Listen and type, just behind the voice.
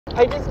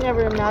I just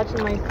never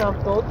imagined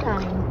myself gold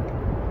panning.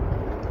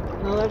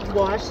 I love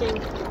washing,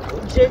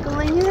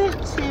 jiggling it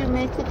to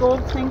make the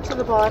gold sink to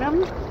the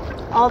bottom.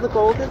 All the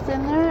gold is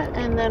in there,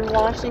 and then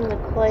washing the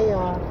clay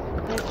off.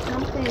 There's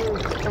something,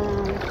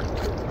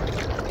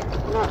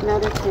 not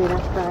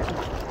meditative, but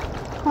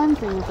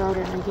cleansing about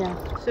it, I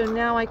guess. So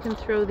now I can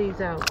throw these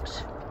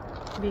out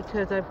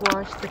because I've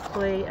washed the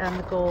clay and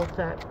the gold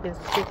that is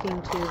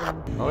sticking to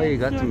them. Oh, you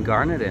got some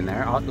garnet in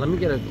there. Let me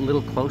get a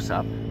little close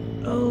up.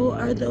 Oh,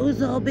 are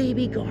those all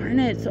baby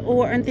garnets?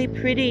 Oh, aren't they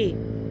pretty?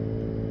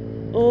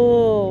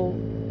 Oh,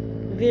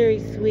 very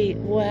sweet.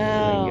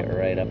 Wow. Get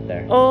right up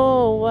there.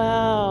 Oh,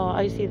 wow.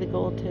 I see the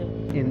gold too.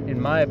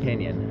 In my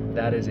opinion,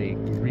 that is a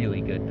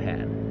really good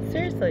pan.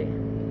 Seriously?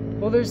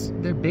 Well,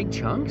 they're big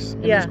chunks,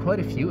 and Yeah. there's quite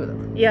a few of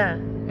them. Yeah.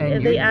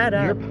 And they add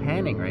up. You're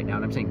panning right now,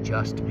 and I'm saying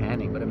just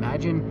panning, but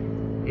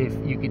imagine if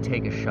you could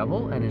take a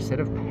shovel and instead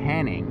of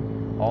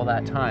panning all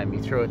that time,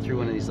 you throw it through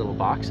one of these little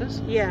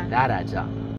boxes. Yeah. That adds up.